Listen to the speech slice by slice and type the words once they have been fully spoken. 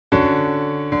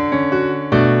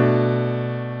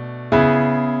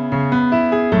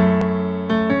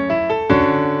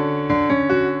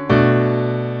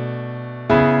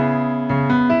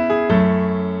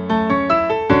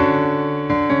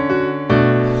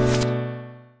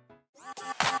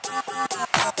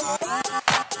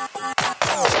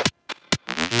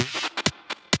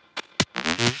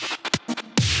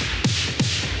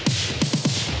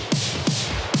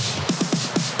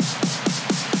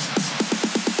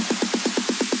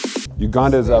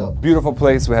Uganda is a beautiful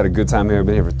place. We had a good time here.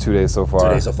 Been here for 2 days so far.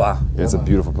 2 days so far. It's a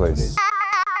beautiful place.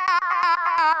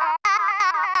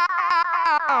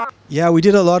 Yeah, we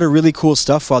did a lot of really cool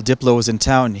stuff while Diplo was in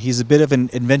town. He's a bit of an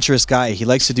adventurous guy. He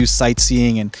likes to do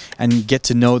sightseeing and get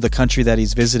to know the country that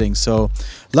he's visiting. So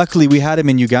luckily we had him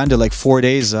in Uganda like 4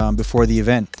 days before the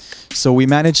event. So we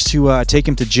managed to take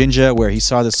him to Jinja, where he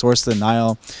saw the source of the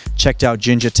Nile, checked out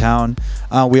Jinja town.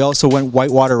 We also went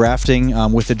whitewater rafting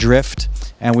with a drift.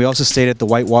 And we also stayed at the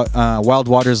Wild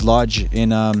Waters Lodge in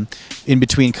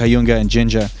between Kayunga and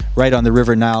Jinja, right on the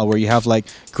River Nile, where you have like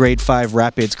grade 5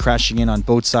 rapids crashing in on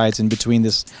both sides in between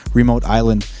this remote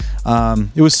island.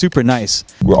 It was super nice.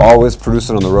 We're always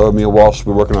producing on the road. Me and Walsh,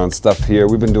 we're working on stuff here.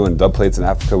 We've been doing dub plates in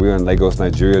Africa. We were in Lagos,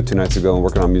 Nigeria 2 nights ago and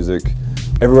working on music.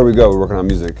 Everywhere we go, we're working on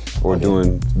music. Or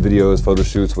doing videos, photo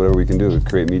shoots, whatever we can do to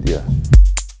create media.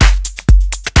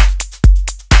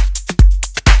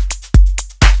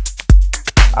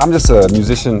 I'm just a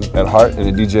musician at heart and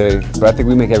a DJ, but I think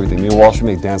we make everything. Me and Walsh,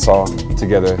 we make dancehall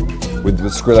together. With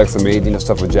Skrillex, I made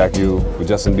stuff with Jack U, with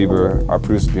Justin Bieber, our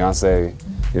producer Beyonce,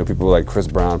 people like Chris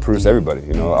Brown, produce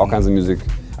everybody, all kinds of music.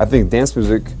 I think dance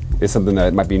music is something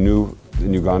that might be new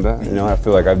in Uganda. I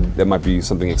feel like that might be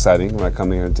something exciting when I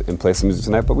come here and play some music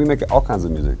tonight, but we make all kinds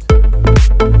of music.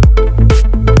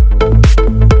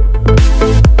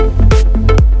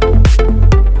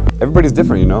 Everybody's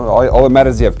different, all that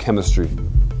matters is you have chemistry.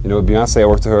 With Beyonce, I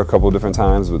worked with her a couple of different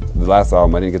times. With the last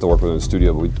album, I didn't get to work with her in the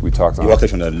studio, but we talked on it. You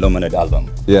worked on the Lemonade album.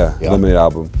 Yeah, Lemonade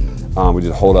album. We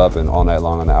did Hold Up and All Night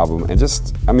Long on the album. And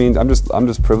I'm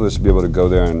just privileged to be able to go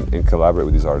there and collaborate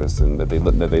with these artists, and that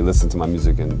they listen to my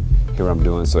music and hear what I'm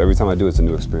doing. So every time I do, it's a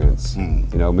new experience.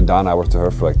 Madonna, I worked with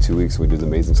her for like 2 weeks. We did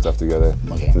amazing stuff together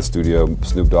in the studio.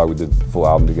 Snoop Dogg, we did a full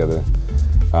album together.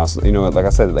 Like I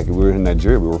said, like we were in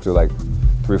Nigeria, we worked with like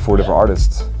 3 or 4 different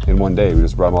artists in one day. We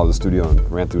just brought them all to the studio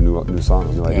and ran through new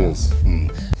songs, new ideas.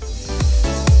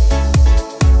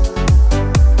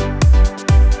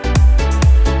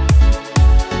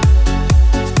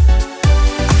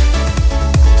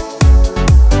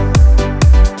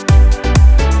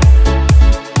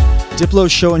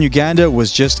 Diplo's show in Uganda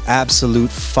was just absolute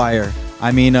fire.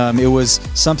 I mean, it was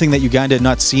something that Uganda had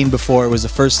not seen before. It was the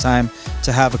first time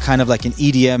to have a kind of like an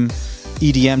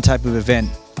EDM type of event.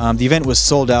 The event was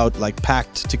sold out, like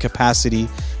packed to capacity,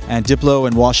 and Diplo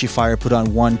and Walshy Fire put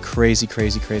on one crazy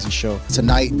show.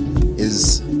 Tonight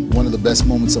is one of the best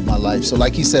moments of my life. So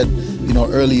like he said,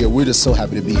 earlier, we're just so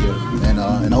happy to be here, and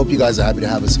I hope you guys are happy to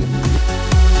have us here.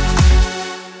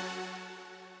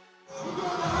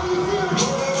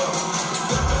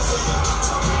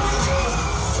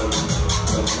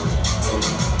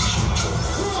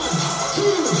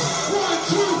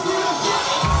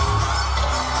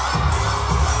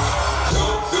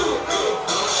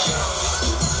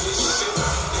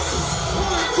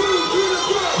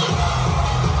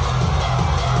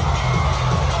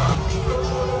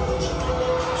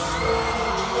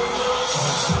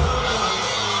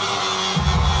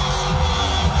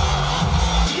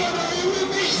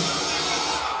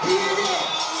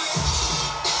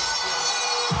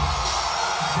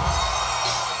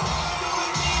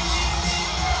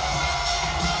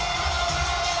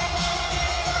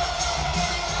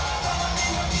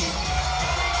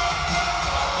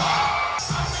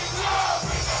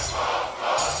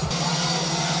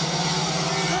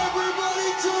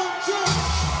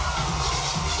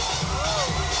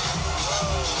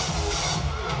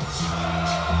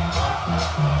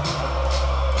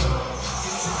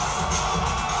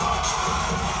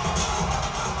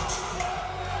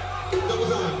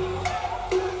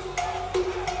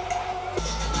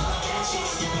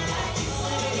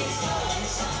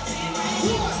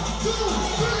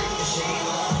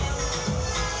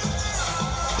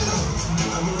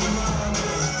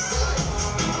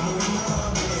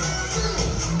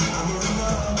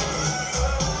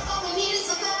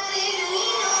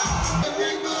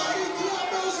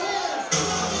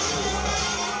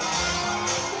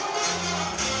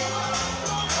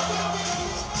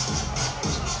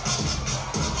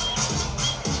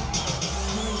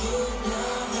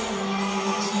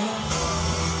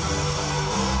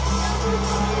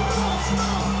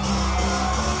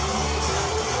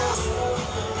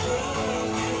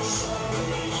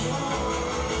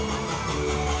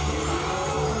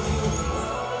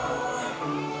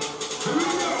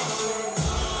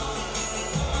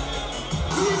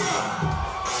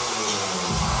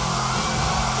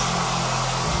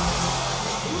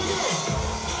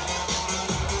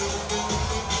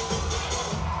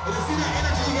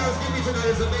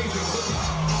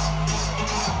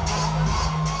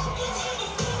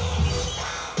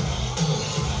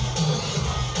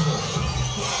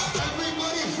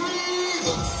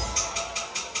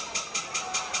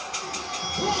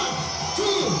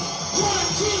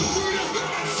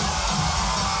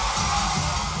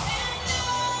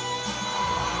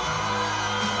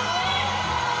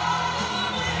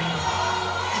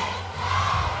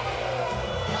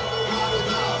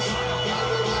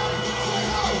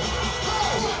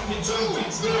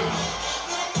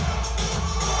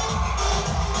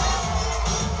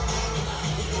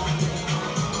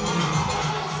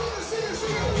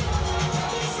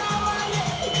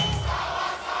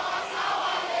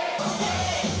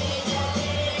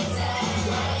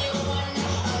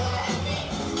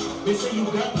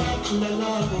 la la